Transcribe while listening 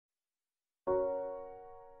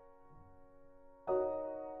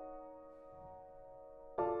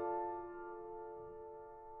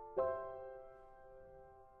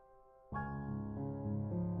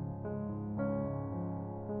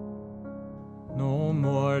No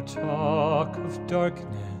more talk of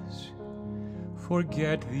darkness.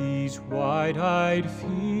 Forget these wide-eyed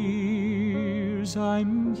fears.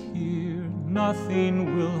 I'm here,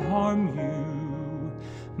 nothing will harm you.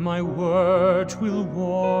 My words will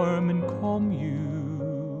warm and calm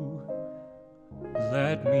you.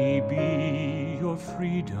 Let me be your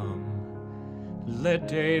freedom. Let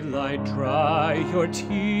daylight dry your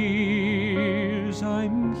tears.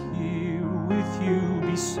 I'm here with you,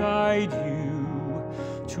 beside you,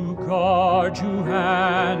 to guard you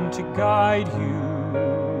and to guide you.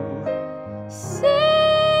 Say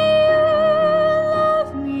you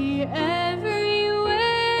love me every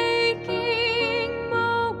waking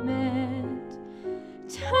moment.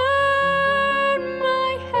 Turn my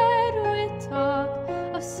head with talk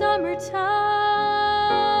of summertime.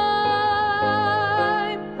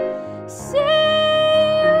 Say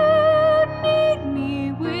you need me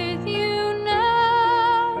with you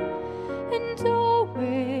now and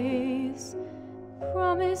always.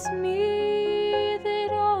 Promise me that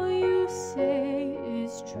all you say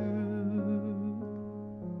is true.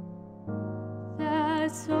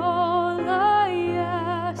 That's all I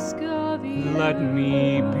ask of you. Let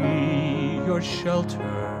me be your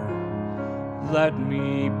shelter. Let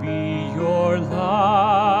me be your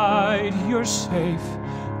light. You're safe,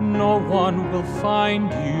 no one will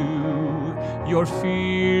find you. Your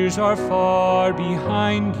fears are far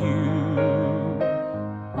behind you.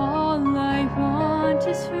 All I want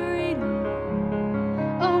is freedom,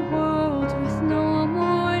 a world with no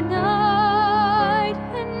more night,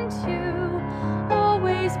 and you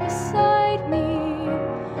always beside me,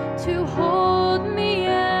 to hold me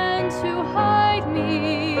and to hide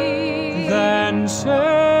me. Then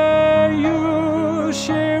say you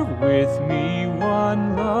share with me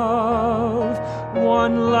one love,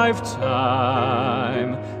 one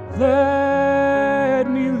lifetime. Let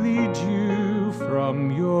me lead you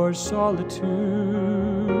from your solitude.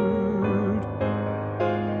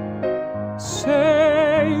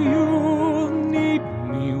 Say you'll need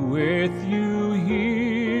me with you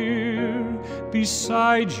here,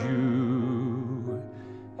 beside you.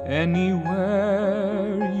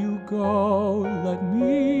 Anywhere you go, let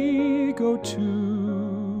me go too.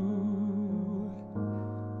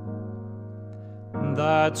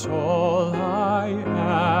 That's all I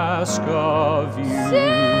ask of you.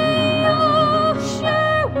 Say you'll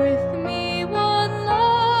share with me one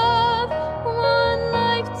love, one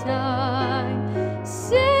lifetime.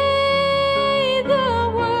 Say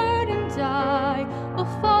the word and I will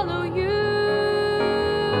follow you.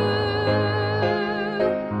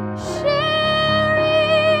 Share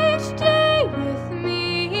each day with me,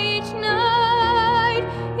 each night,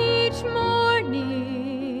 each morning.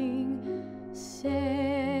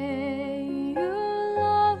 Say you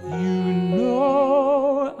love me. You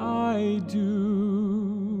know I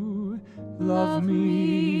do love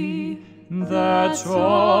me. That's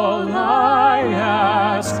all I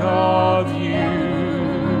ask of you.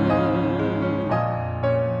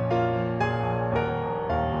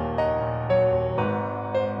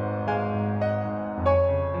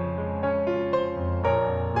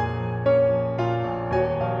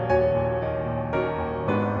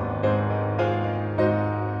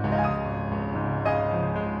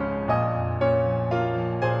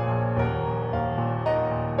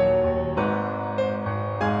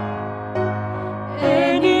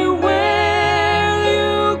 Anywhere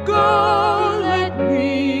you go, let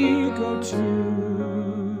me go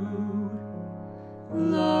too.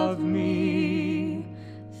 Love me,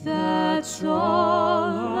 that's all.